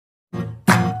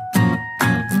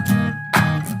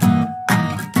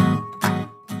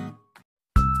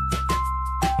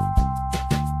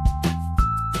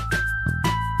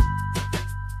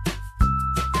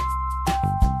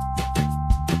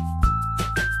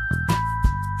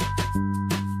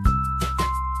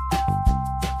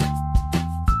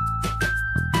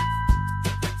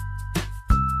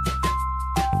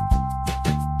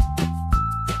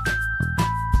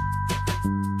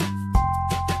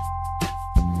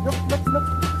Look, look, look.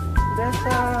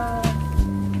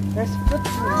 There's fruit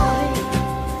in the tree.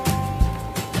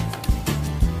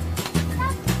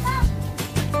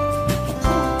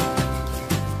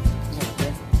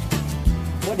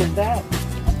 What is that?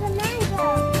 It's a mango.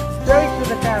 Show it to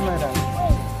the camera. Wait,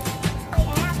 I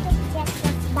have to get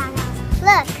this banana.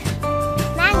 Look,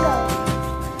 mango.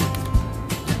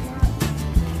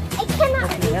 I cannot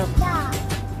Nothing reach else. that.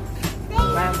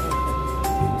 Mango.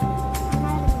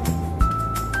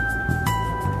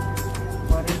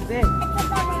 What is this? It's a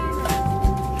banana.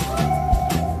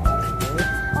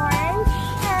 Orange.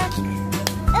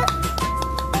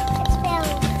 It's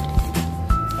filled.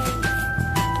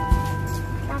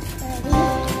 That's good.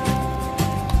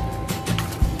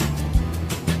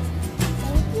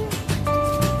 Thank you.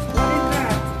 What is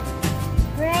that?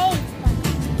 Grape.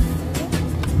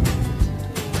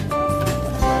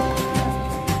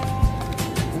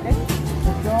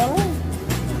 The door?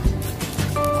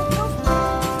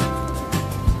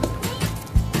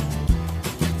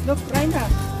 Look, Raina.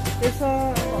 There's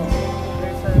a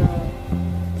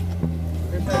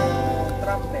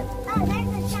trumpet. Oh,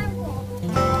 there's a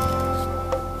shampoo.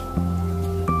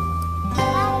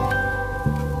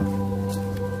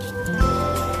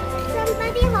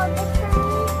 Somebody hold this for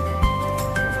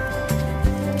me.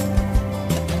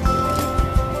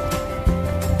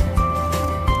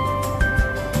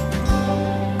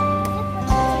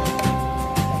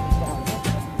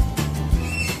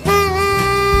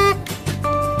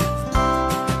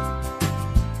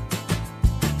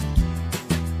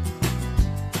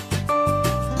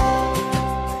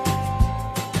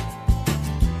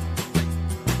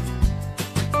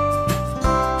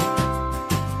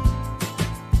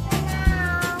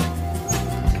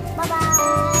 Bye-bye.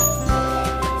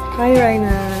 Hi,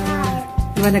 Raina.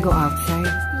 You wanna go outside?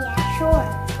 Yeah, sure.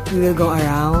 We will go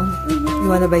around. You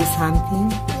wanna buy something?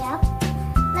 Yep.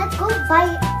 Let's go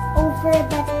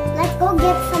let's go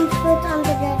get some fruit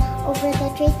over the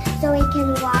trees so we can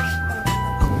wash them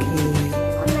Okay.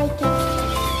 on my kitchen.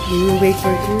 We will wait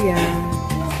for Kuya.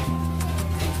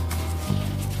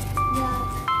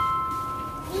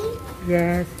 See?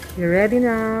 Yes, you're ready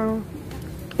now.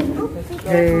 Oops, we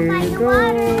There can find you the go.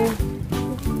 water.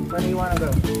 Where do you want to go?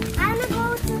 I wanna go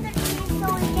to the trees so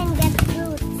we can get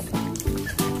fruits.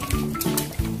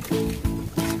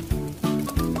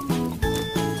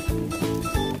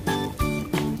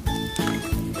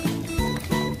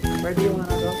 Where do you want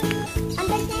to go? And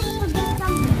the trees will get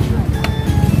some fruit.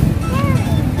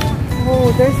 There.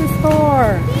 Oh, there's a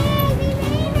store. Yay,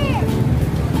 we made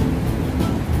it.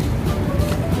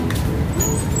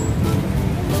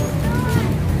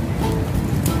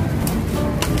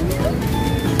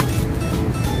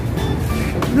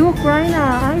 Look, Raina,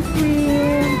 ice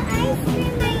cream. Ice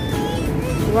cream, my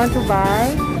favorite. You want to buy?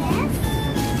 Yes.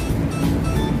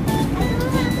 I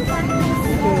don't have to buy this.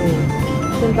 Okay,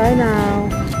 you can buy now.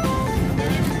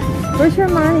 Where's your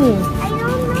money? I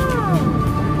don't know.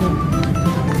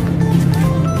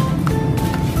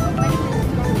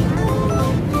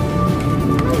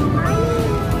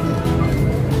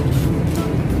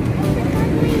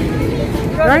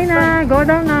 Raina, go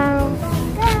down now.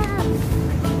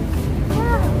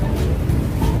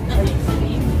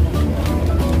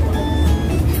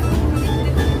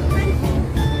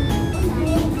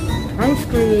 Ice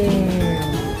cream.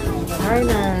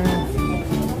 Raina.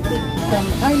 Some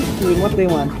ice cream. What do you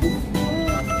want?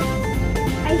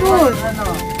 Fruit. Ano?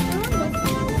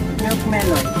 Milk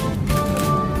melon.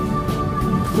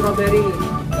 Strawberry.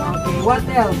 Okay. What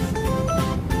else?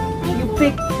 You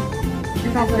pick.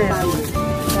 Chocolate. Sandwich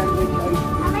ice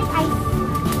I like ice.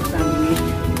 sandwich.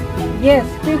 Yes,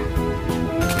 pick.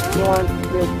 You want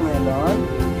milk melon?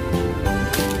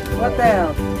 What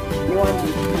else? You want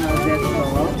that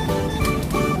one?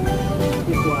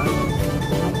 This one?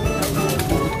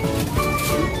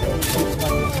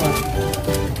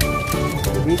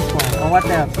 This one. Oh, what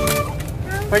else?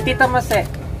 For Tita Mase.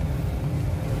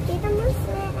 Tita Mose,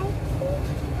 ice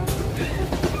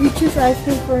cream. You choose ice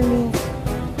cream for me.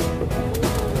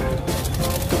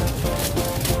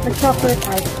 A chocolate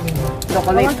ice cream.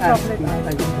 Chocolate I want ice chocolate cream.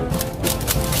 ice cream.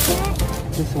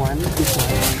 This one. This one.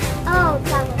 Oh,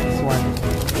 chocolate. This one.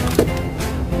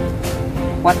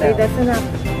 What Okay, else? that's enough.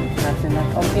 That's enough.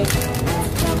 Okay.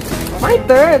 My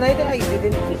turn. I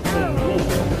didn't pick any.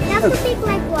 You have to pick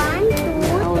like 1, 2,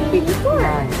 3, 4.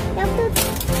 You have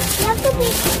to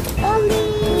pick only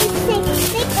 6.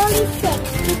 Pick only 6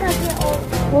 because you're old.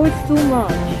 Oh, it's too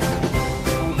much. I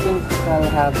think I'll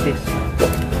have this one.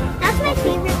 That's my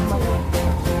favorite one.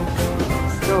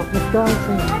 So, Let's go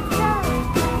outside. Let's go.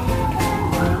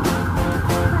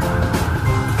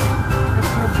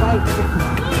 that's my bike.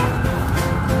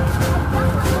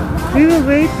 We will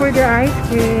wait for the ice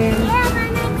cream. Yeah,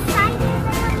 I'm excited.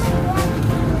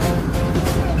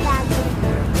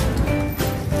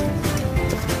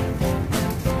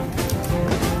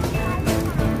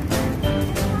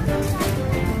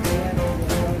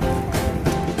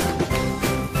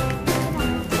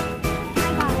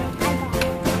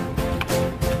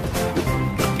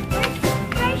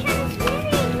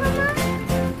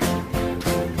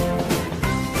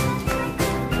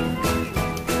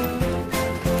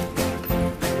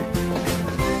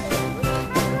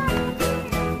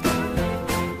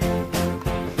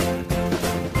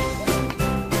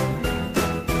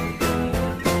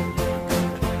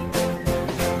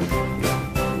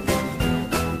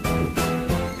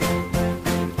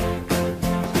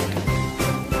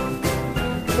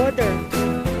 Water.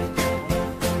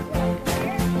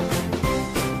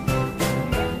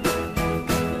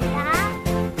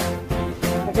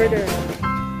 Over there.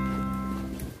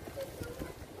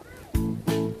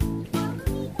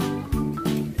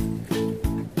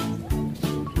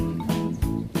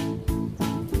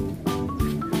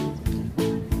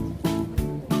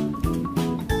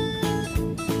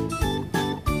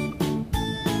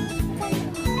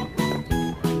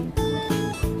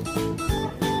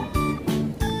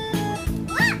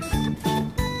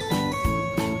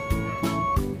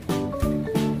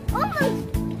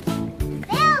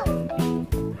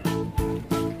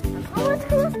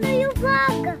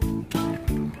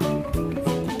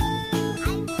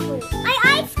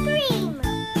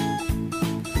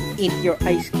 Eat your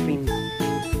ice cream.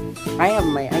 I have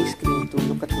my ice cream too.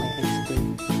 Look at my ice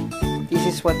cream. This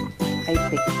is what I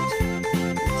picked.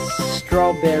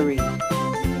 Strawberry.